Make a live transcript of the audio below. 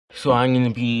So I'm going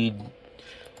to be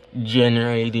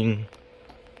generating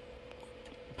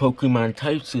Pokemon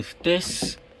types with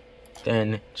this,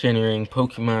 then generating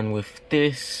Pokemon with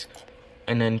this,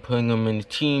 and then putting them in a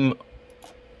team.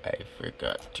 I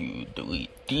forgot to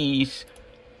delete these.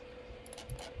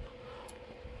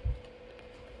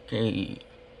 Okay,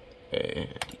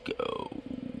 and go.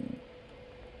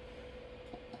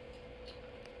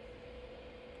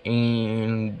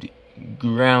 And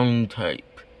ground type.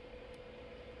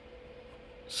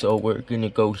 So we're gonna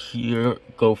go here,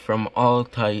 go from all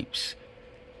types,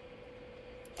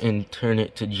 and turn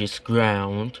it to just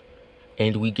ground,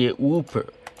 and we get Wooper.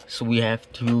 So we have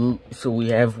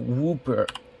Wooper.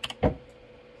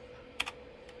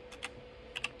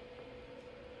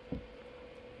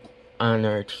 On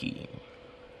our team.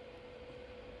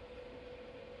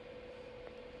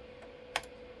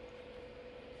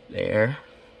 There.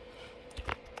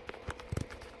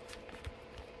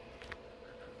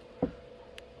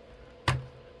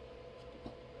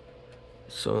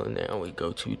 So now we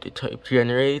go to the type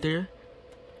generator.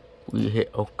 We hit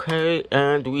OK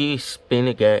and we spin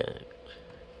again.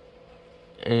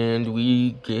 And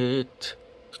we get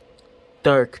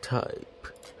dark type.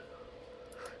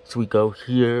 So we go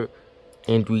here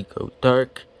and we go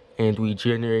dark and we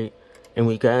generate and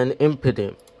we got an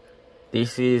Impidimp.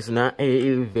 This is not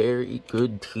a very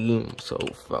good team so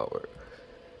far.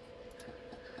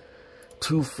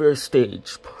 2 first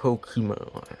stage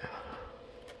Pokemon.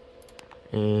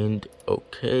 And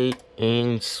OK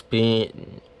and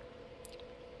spin.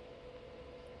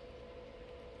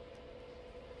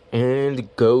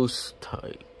 And ghost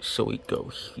type. So we go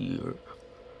here.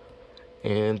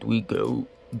 And we go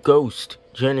ghost.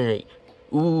 Generate.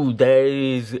 Ooh, that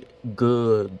is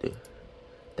good.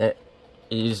 That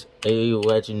is a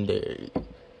legendary.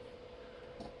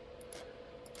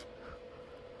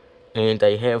 And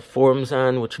I have forms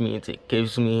on, which means it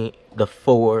gives me the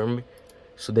form.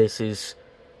 So this is,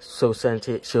 so since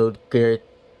it showed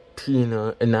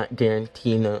Giratina, and not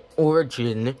Giratina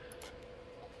origin,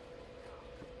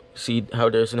 see how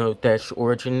there's no dash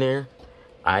origin there?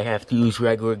 I have to use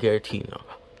regular Giratina.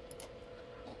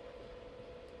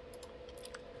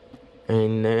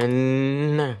 And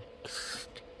then next.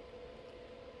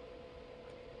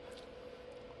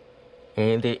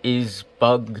 And it is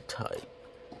bug type.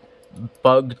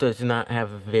 Bug does not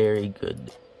have a very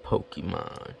good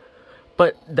Pokemon.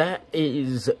 But that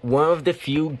is one of the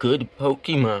few good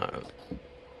Pokemon.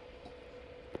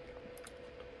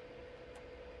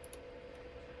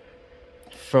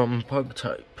 From bug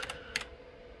type.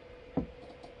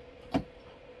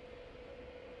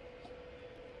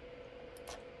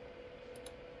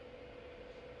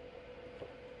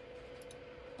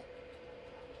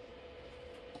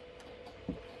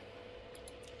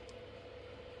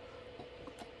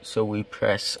 So we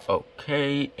press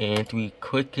OK and we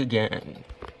click again.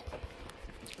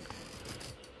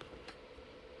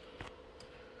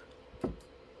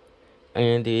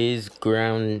 And it is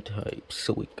ground type.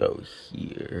 So we go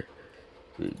here.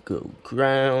 We go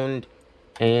ground.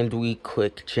 And we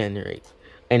click generate.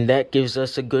 And that gives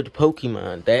us a good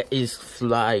Pokemon. That is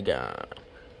Flygon.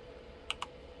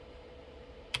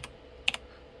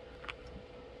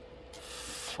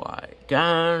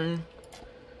 Flygon.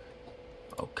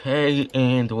 Okay,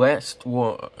 and last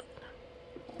one.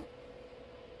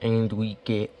 And we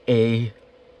get a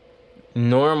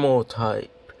normal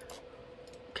type.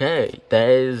 Okay, that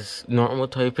is, normal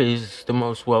type is the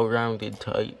most well-rounded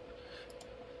type.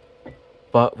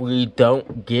 But we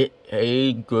don't get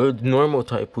a good normal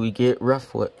type, we get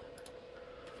Rufflet.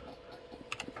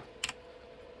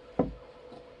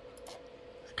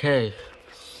 Okay,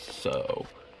 so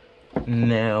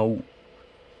now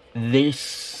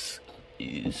this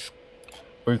is,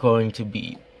 we're going to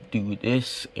do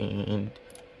this and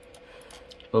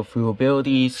go through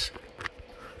abilities.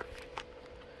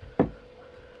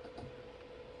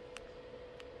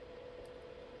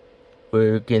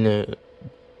 We're gonna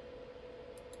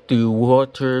do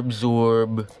water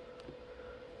absorb.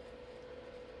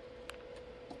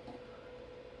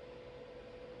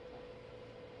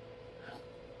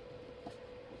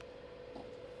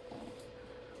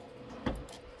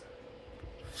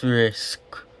 Frisk.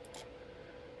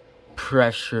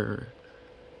 Pressure.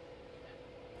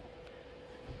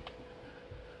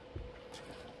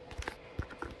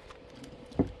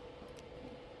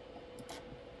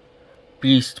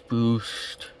 Beast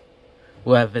boost.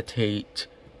 Levitate.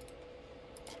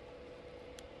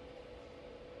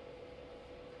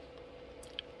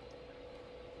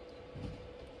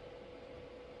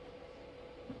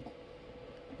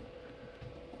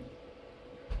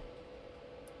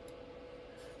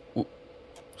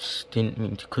 Didn't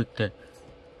mean to click that.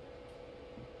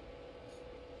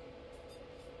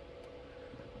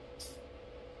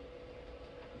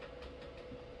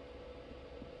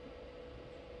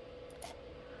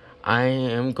 I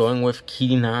am going with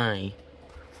Kenai.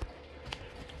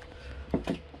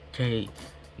 Okay,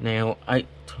 now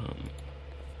item.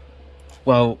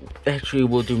 Well, actually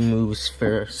we'll do moves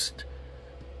first.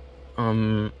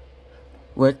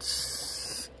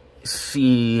 Let's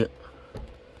see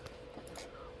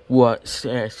what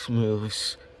stash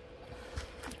moves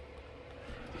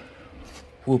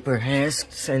Whooper has,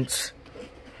 since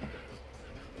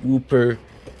Whooper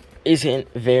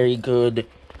isn't very good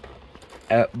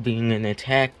at being an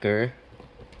attacker.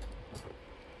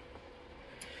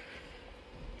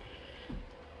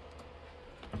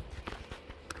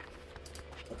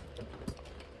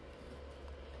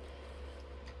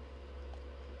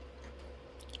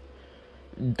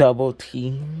 Double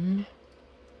team.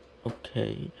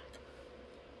 Okay.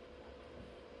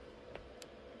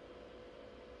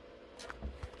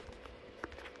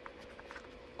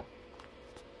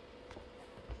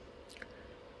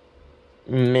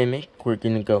 Mimic, we're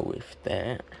gonna go with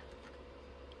that.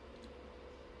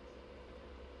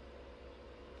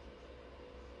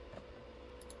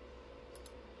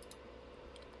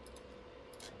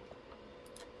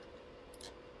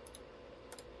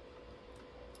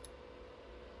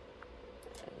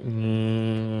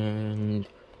 And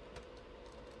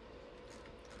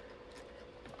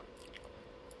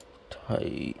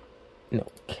type, no,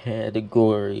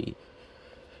 category,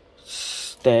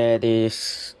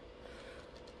 status,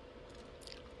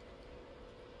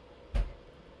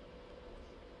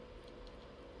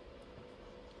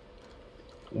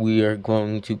 we are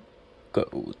going to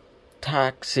go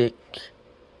toxic,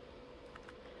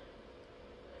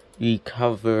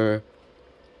 recover,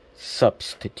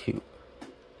 substitute.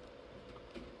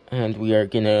 And we are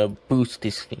gonna boost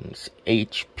this thing's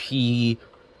HP.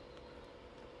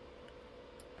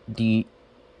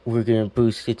 We're gonna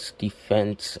boost its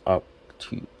defense up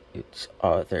to its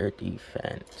other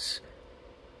defense.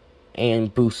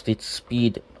 And boost its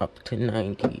speed up to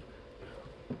 90.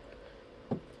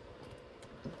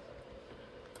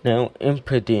 Now,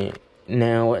 Impidimp.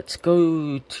 Now, let's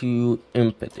go to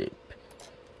Impidimp.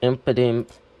 Impidimp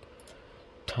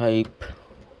type.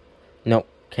 No,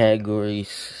 category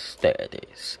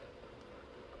status.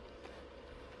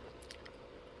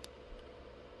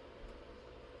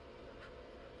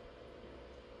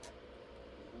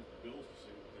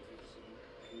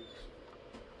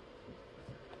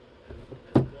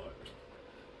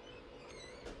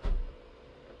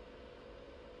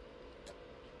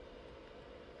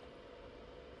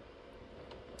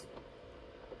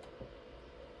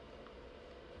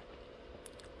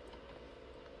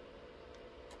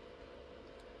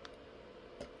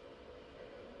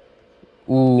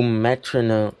 Ooh,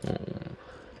 metronome.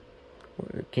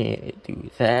 We're gonna do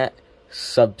that.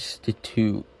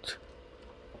 Substitute.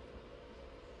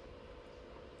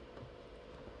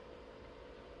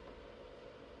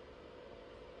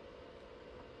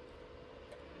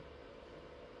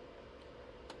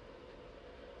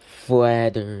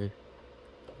 Flatter.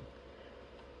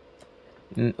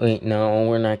 Wait, no,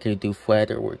 we're not gonna do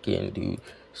flatter. We're gonna do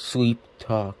sleep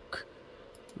talk,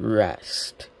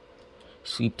 rest.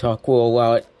 Sleep talk will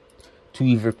allow it to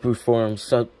either perform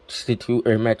substitute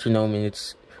or metronome in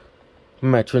its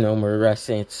metronome or rest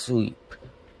in its sleep,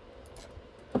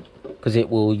 because it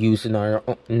will use an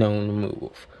unknown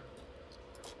move.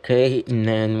 Okay, and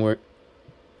then we're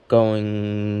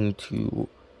going to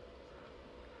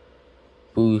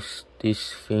boost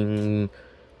this thing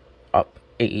up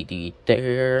 80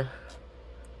 there.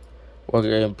 We're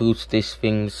gonna boost this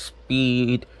thing's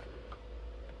speed,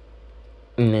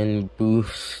 and then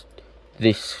boost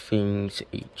this thing's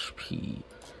HP.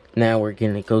 Now we're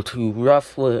gonna go to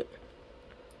Rufflet.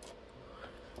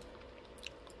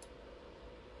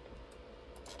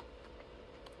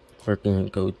 We're gonna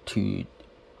go to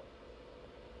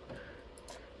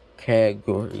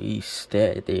category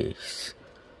status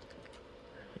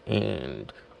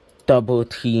and double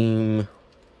team.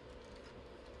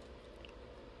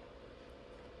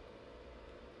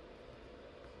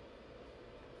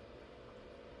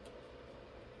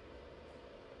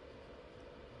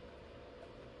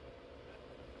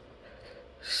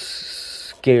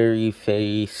 Scary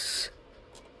face,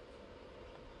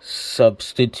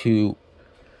 substitute,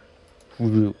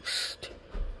 roost.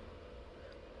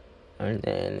 And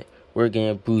then we're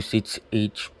gonna boost its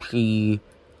HP,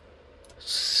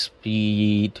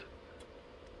 speed,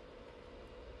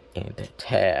 and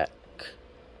attack,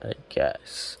 I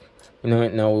guess. You know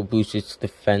what, now we'll boost its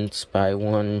defense by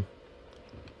 1.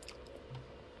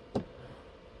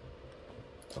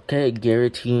 Okay,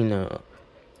 Giratina.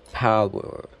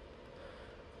 Power.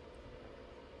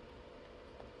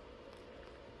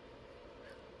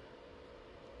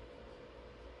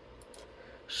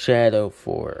 Shadow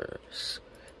Force.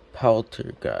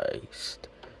 Poltergeist.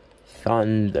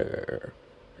 Thunder.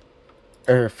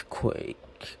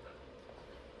 Earthquake.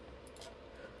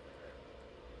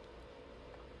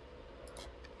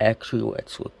 Actually,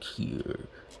 let's look here.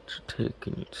 To take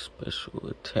any special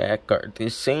attack are the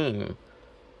same.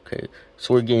 Okay,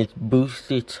 so we're going to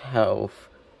boost its health,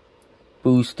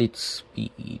 boost its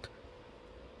speed,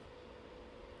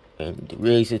 and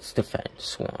raise its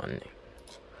defense one.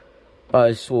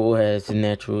 Buzzwole has a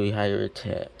naturally higher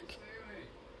attack.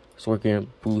 So we're going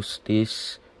to boost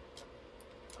this.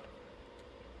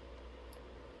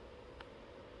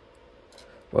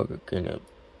 We're going to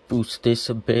boost this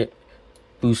a bit,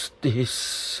 boost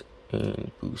this,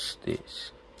 and boost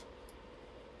this.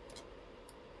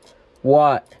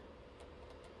 What?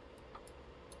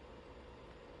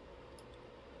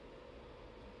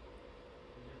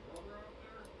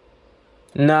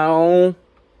 No.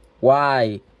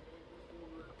 Why?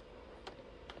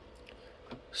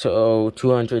 So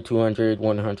 200, 200,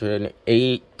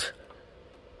 108.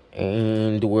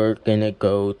 And we're gonna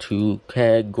go to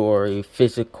category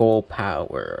physical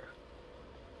power.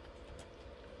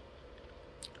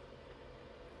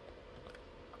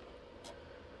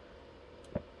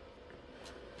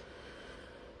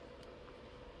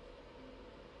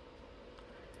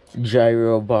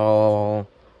 Gyro ball.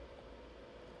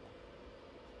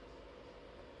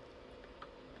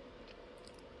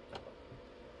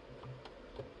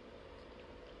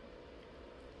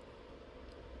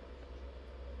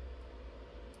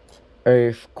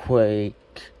 Earthquake.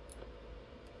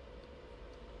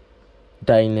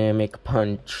 Dynamic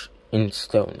punch in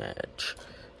Stone Edge.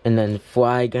 And then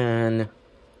Flygon.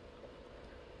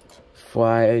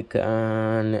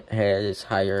 Flygon has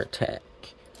higher attack.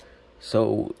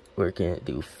 So we're gonna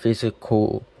do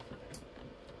physical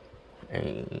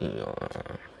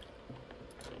and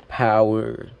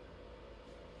power.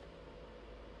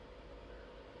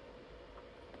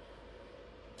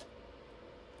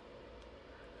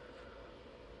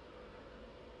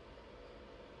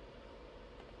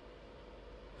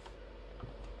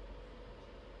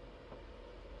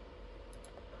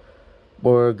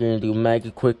 We're gonna do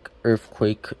Mega Quick,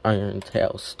 Earthquake, Iron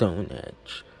Tail, Stone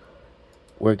Edge.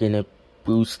 We're gonna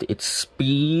boost its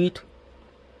speed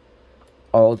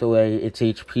all the way, its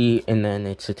HP, and then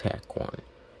its attack one.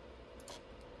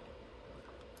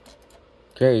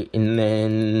 Okay, and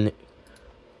then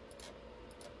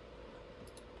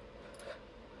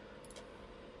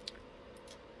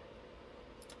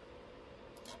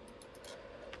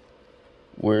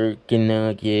we're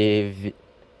gonna give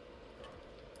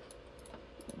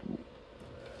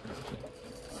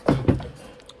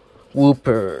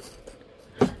Wooper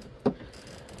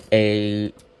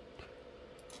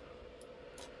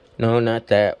no, not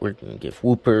that. We're gonna give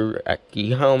Wooper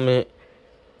Rocky Helmet,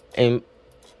 and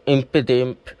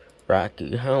Impidimp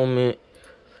Rocky Helmet,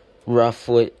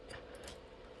 Rufflet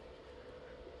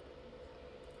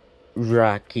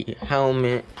Rocky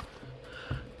Helmet,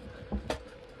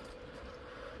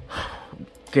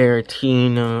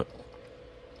 Giratina.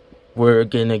 We're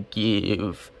gonna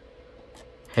give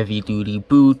Heavy Duty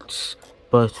Boots,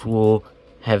 Buzzwole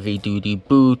Heavy Duty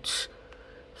Boots,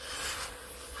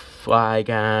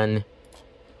 Flygon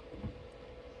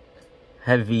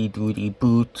Heavy Duty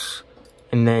Boots,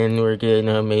 and then we're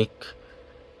gonna make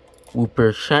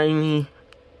Wooper Shiny,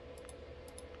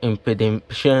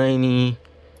 Impidimp Shiny,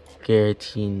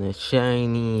 Giratina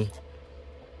Shiny,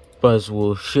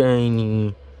 Buzzwole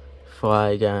Shiny,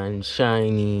 Flygon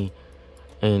Shiny,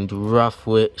 and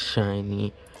Rufflet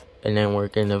Shiny. And then we're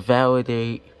gonna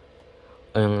validate,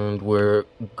 and we're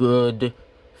good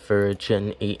for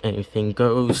Gen 8 Anything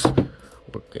Goes.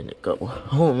 We're gonna go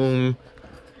home,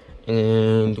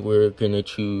 and we're gonna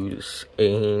choose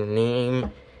a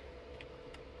name,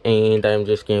 and I'm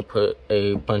just gonna put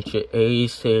a bunch of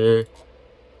A's here.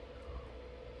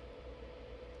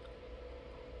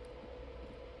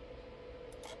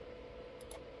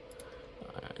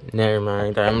 Never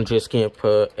mind, I'm just gonna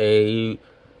put a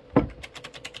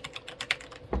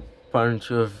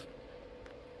bunch of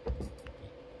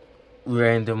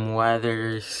random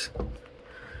letters.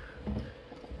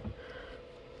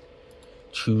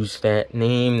 Choose that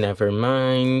name, never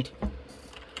mind.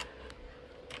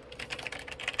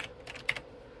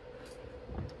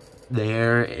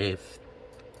 There, if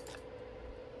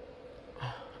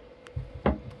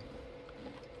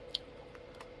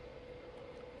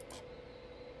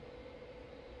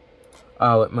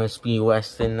oh, it must be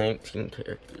less than 19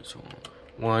 characters.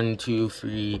 1, 2,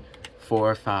 3,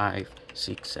 4, 5,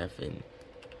 6, 7,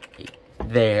 8.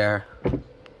 There.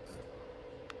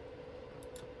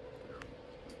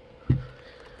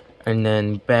 And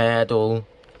then battle.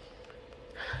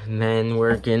 And then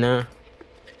we're gonna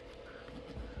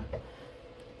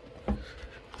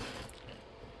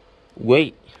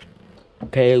wait.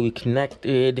 Okay, we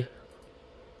connected.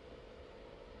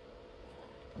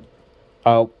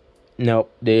 Oh, no,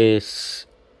 this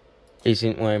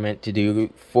isn't what I meant to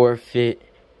do. Forfeit.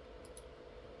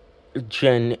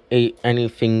 Gen 8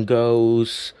 anything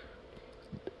goes.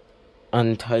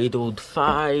 Untitled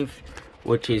 5,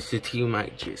 which is the team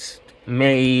I just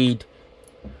made.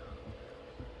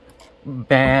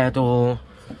 Battle.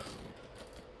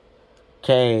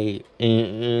 Okay,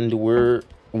 and we're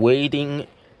waiting,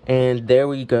 and there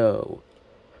we go.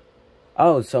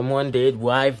 Oh, someone did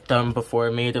what I've done before I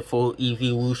made a full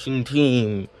evolution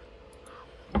team.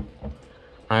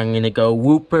 I'm gonna go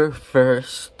Whooper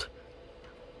first.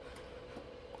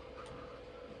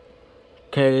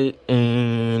 Okay,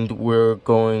 and we're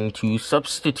going to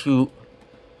substitute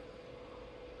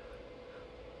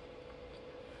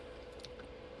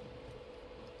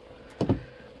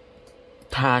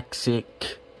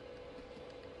Toxic.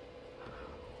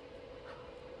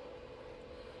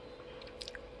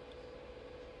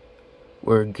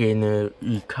 We're gonna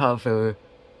recover.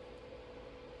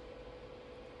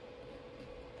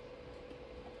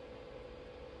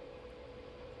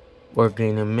 We're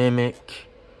gonna mimic.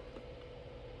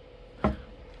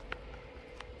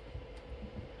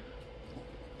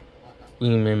 We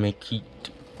mimic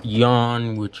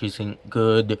yawn, which isn't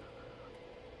good.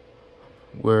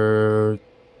 We're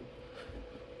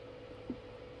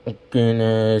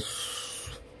gonna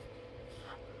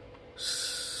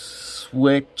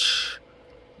switch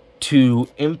to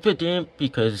Impidimp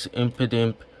because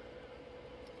Impidimp.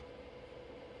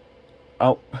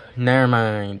 Oh, never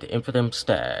mind. Impidimp's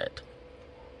dead.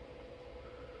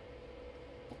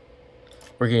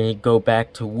 We're gonna go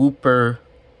back to Whooper.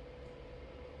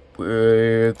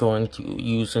 We're going to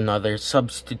use another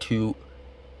substitute.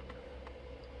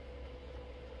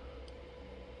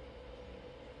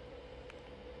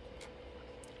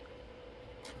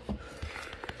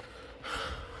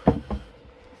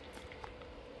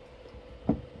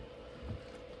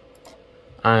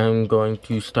 I'm going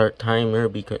to start timer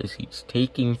because he's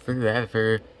taking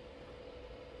forever.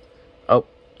 Oh,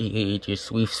 he just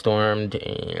swift stormed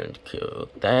and killed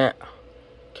that.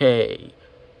 Okay.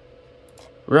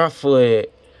 Rufflet.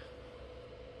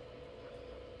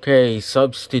 Okay,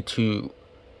 substitute.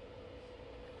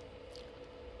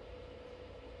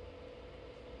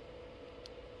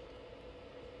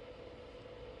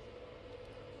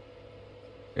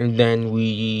 And then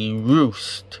we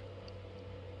roost.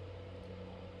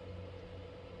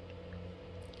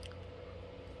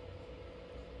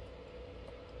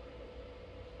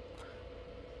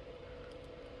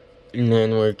 And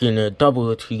then we're gonna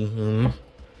double team.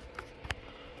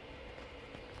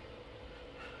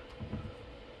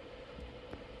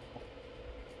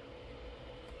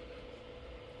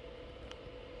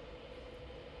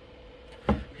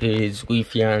 His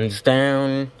Leafeon's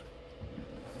down.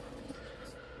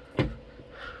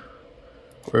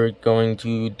 We're going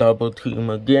to double team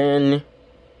again.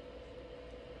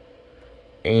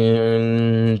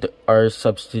 And our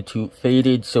substitute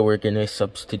faded, so we're gonna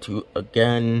substitute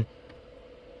again.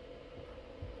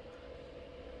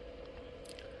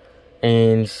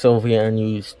 And Sylveon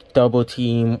used double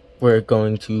team. We're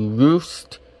going to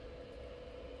roost.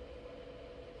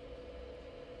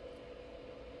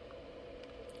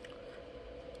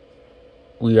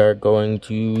 We are going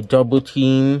to double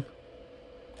team.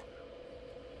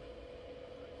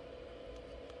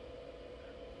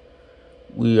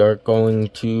 We are going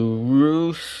to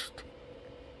roost.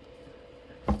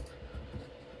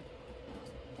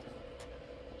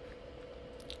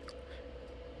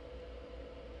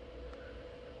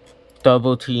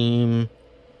 Double team.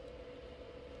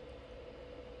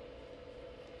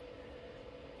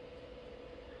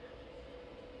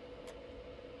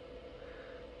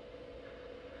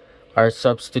 Our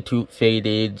substitute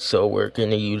faded, so we're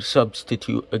gonna use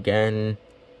substitute again.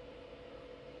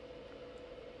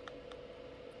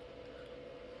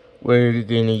 We're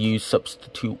gonna use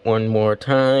substitute one more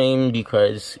time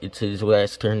because it's his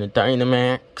last turn of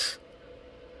Dynamax.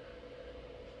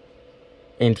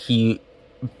 And he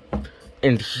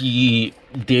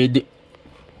did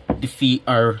defeat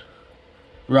our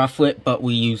Rufflet, but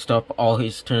we used up all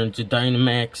his turns of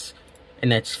Dynamax.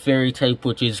 And that's Fairy type,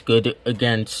 which is good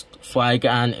against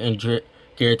Flygon and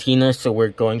Giratina, so we're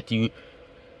going to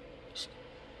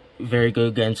very good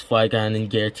against Flygon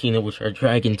and Giratina, which are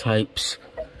Dragon types.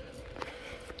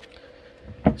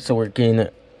 So we're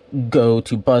gonna go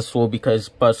to Buswell because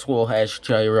Buswell has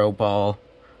Gyro Ball.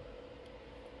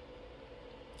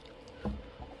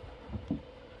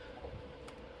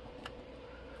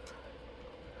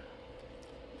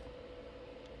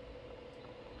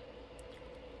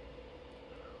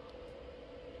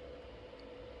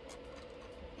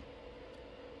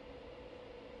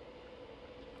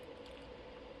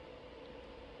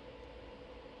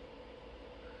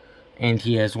 And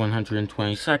he has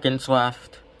 120 seconds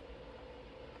left.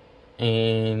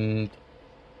 And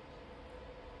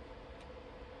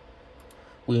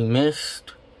we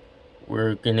missed.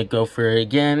 We're gonna go for it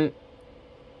again.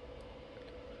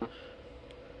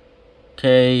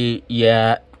 Okay,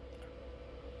 yeah.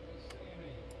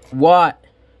 What?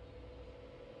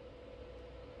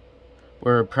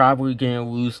 We're probably gonna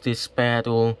lose this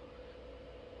battle.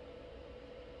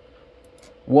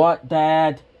 What,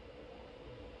 Dad?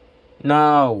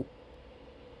 No.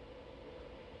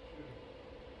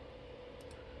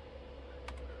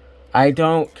 I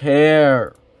don't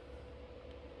care.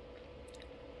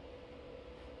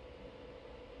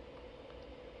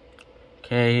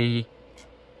 Okay.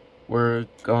 We're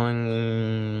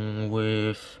going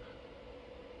with...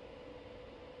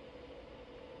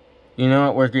 You know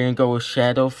what? We're gonna go with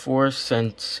Shadow Force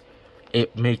since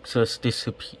it makes us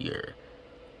disappear.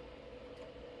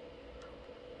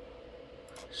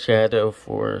 Shadow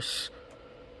Force.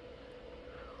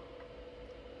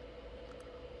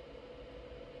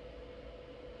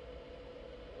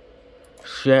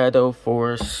 Shadow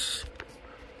Force.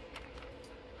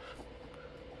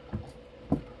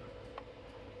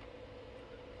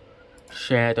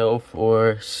 Shadow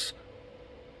Force.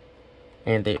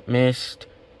 And it missed.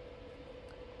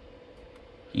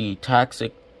 He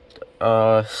toxic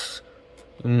us.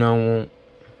 No.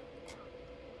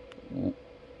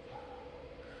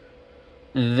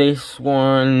 This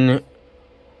one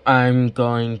I'm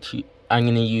gonna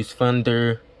use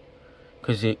Thunder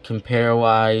because it can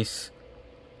paralyze.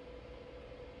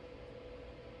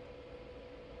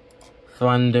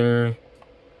 Thunder,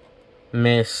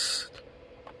 missed.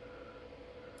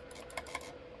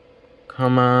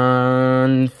 Come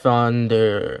on,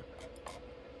 Thunder.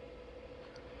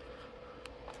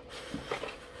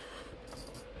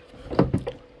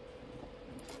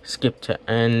 Skip to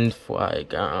end,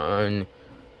 Flygon.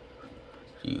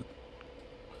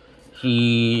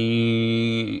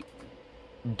 He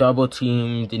double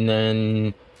teamed and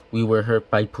then we were hurt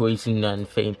by poison and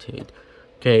fainted.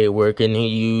 Okay, we're gonna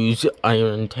use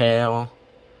Iron Tail.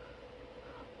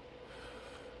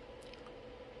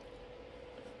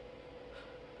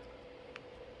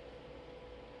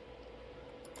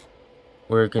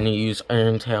 We're gonna use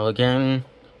Iron Tail again.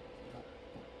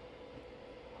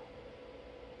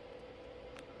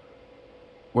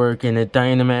 We're gonna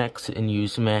Dynamax and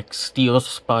use Max Steel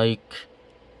Spike.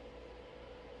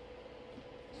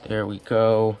 There we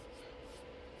go.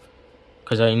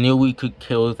 Because I knew we could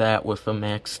kill that with a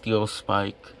Max Steel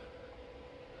Spike.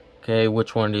 Okay,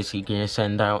 which one is he gonna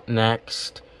send out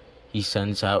next? He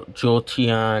sends out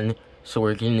Jolteon. So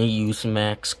we're gonna use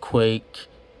Max Quake.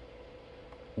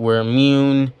 We're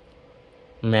immune.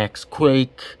 Max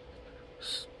Quake.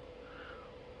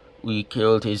 We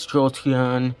killed his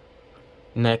Jolteon.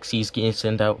 Next, he's gonna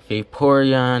send out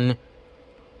Vaporeon,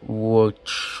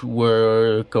 which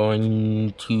we're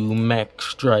going to Max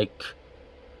Strike.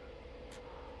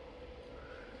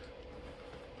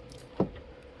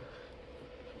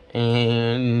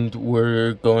 And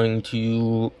we're going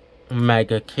to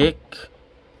Mega Kick.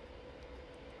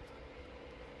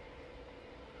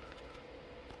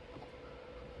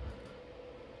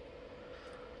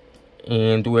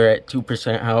 And we're at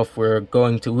 2% health. We're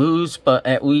going to lose, but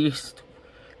at least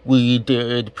we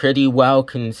did pretty well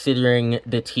considering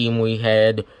the team we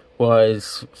had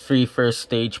was 3 first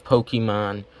stage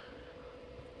Pokemon.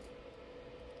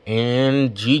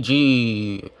 And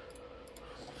GG.